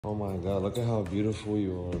Oh my God, look at how beautiful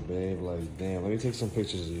you are, babe. Like, damn, let me take some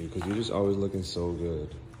pictures of you because you're just always looking so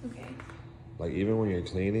good. Okay. Like, even when you're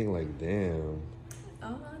cleaning, like, damn.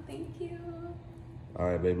 Oh, thank you. All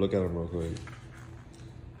right, babe, look at him real quick.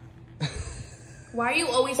 Why are you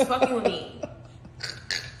always fucking with me?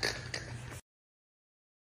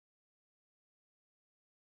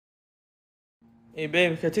 Hey,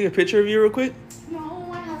 babe, can I take a picture of you real quick? No,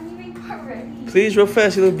 I haven't even got ready. Please, real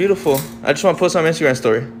fast. You look beautiful. I just want to post on my Instagram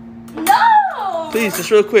story. No! Please, just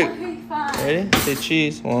real quick. Okay, fine. Ready? Say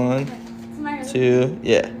cheese. 1, 2,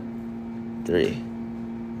 yeah. 3.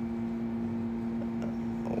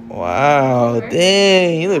 Wow,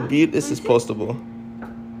 dang. You look beautiful. This is postable.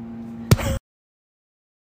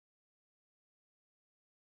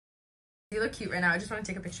 You look cute right now. I just want to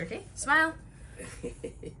take a picture, okay? Smile.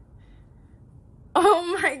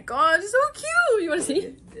 Oh my god, so cute! You want to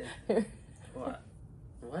see? Yeah. What?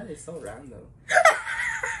 What? It's so round though.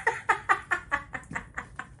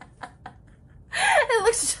 It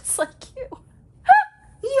looks just like you.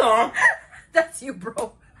 Yeah. That's you,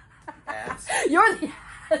 bro. Ass. You're the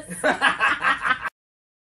ass.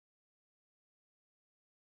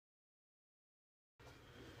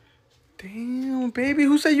 Damn, baby,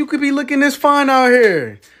 who said you could be looking this fine out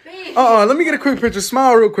here? Babe. Let me get a quick picture.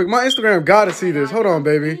 Smile real quick. My Instagram gotta see this. Hold on,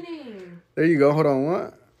 baby. There you go. Hold on.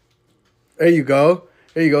 What? There you go.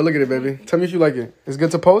 There you go. Look at it, baby. Tell me if you like it. It's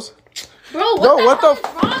good to post? Bro, what the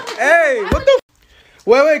What the? Hey, what the?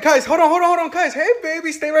 Wait, guys. Hold on, guys. Hey,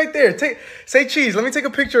 baby, stay right there. Say cheese. Let me take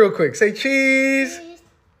a picture real quick. Say cheese.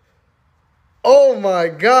 Oh my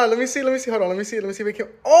God. Let me see. Hold on. Let me see if it came.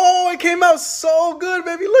 Oh, it came out so good,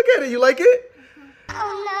 baby. Look at it. You like it?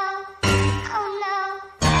 Oh no, oh no,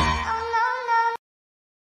 oh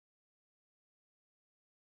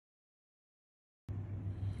no, no.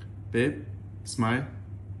 Babe, smile.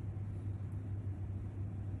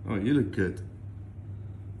 Oh, you look good.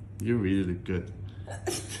 You really look good.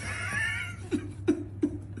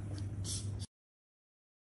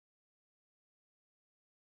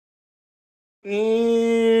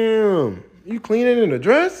 Damn, you cleaning in a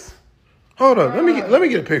dress? Hold up, let me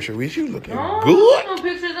get a picture. We you looking good?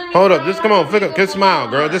 Hold up, just come on, just smile,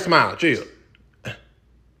 girl. Just smile, chill.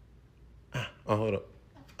 Oh, hold up.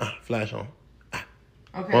 Flash on.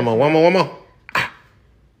 Okay. One more.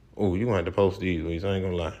 Oh, you gonna have to post these, Louise. I ain't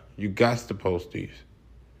gonna lie. You got to post these.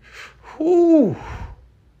 Whoo.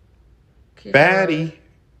 Baddie.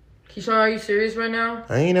 Keyshawn, are you serious right now?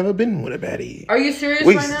 I ain't never been with a baddie. Are you serious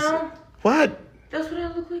right now? What? That's what I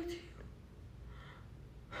look like to you.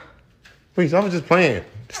 Please, I was just playing.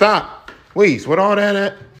 Stop. Please, what all that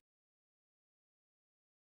at?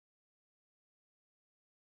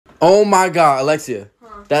 Oh my God, Alexia.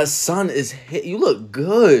 That sun is hit. You look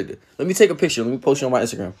good. Let me take a picture. Let me post you on my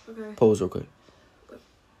Instagram. Okay. Pose real quick.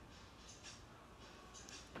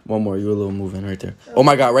 One more. You're a little moving right there. Oh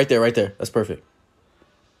my God, right there. That's perfect.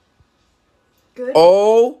 Good.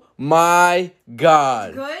 Oh my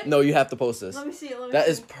God. Good? No, you have to post this. Let me see. That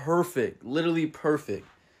is perfect. Literally perfect.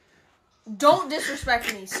 Don't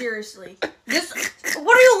disrespect me, seriously. What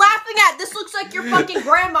are you laughing at? This looks like your fucking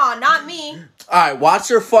grandma, not me. All right, watch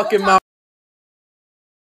your fucking mouth.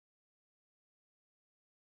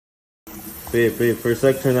 Babe, for a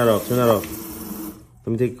sec, turn that off. Let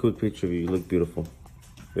me take a quick picture of you. You look beautiful.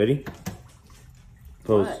 Ready?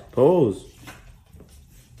 Pose. What? Pose.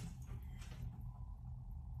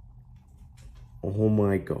 Oh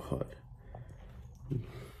my God.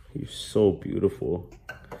 You're so beautiful.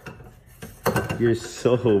 You're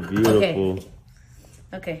so beautiful.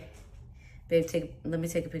 Okay. Babe, let me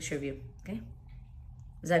take a picture of you, okay?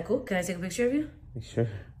 Is that cool? Can I take a picture of you? Sure.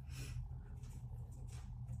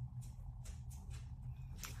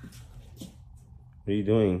 What are you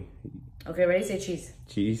doing? Okay, ready? Say cheese.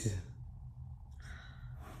 Cheese.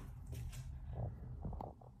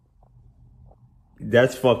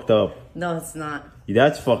 That's fucked up. No, it's not.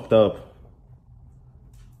 That's fucked up.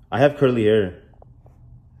 I have curly hair.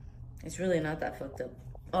 It's really not that fucked up.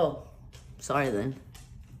 Oh, sorry then.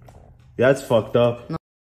 That's fucked up. No.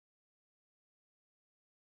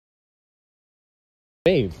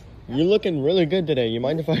 Babe, you're looking really good today. You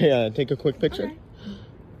mind if I take a quick picture? Okay.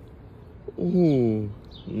 Ooh,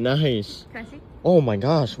 nice. Can I see? Oh my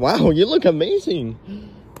gosh, wow, you look amazing.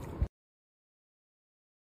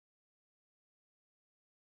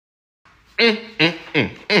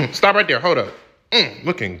 Stop right there. Hold up.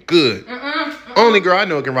 Looking good. Only girl I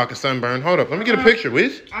know can rock a sunburn. Hold up. Let me get a picture,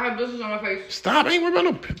 Wiz. I have blisters on my face. Stop. I ain't worried about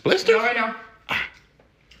no blisters. Not right now.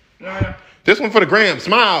 Not right now. This one for the gram.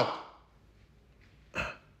 Smile.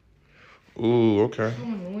 Ooh, okay.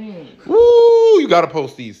 Ooh, you gotta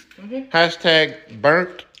post these. Hashtag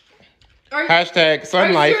burnt Hashtag sun Are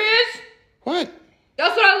you life. serious? What?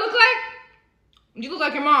 That's what I look like? You look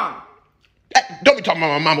like your mom. Don't be talking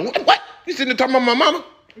about my mama. What? You sitting there talking about my mama?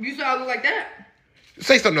 You said I look like that.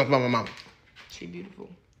 Say something else about my mama. She beautiful.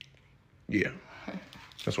 Yeah.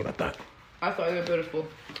 That's what I thought. I thought you were beautiful.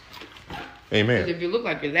 Amen. If you look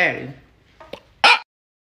like your daddy.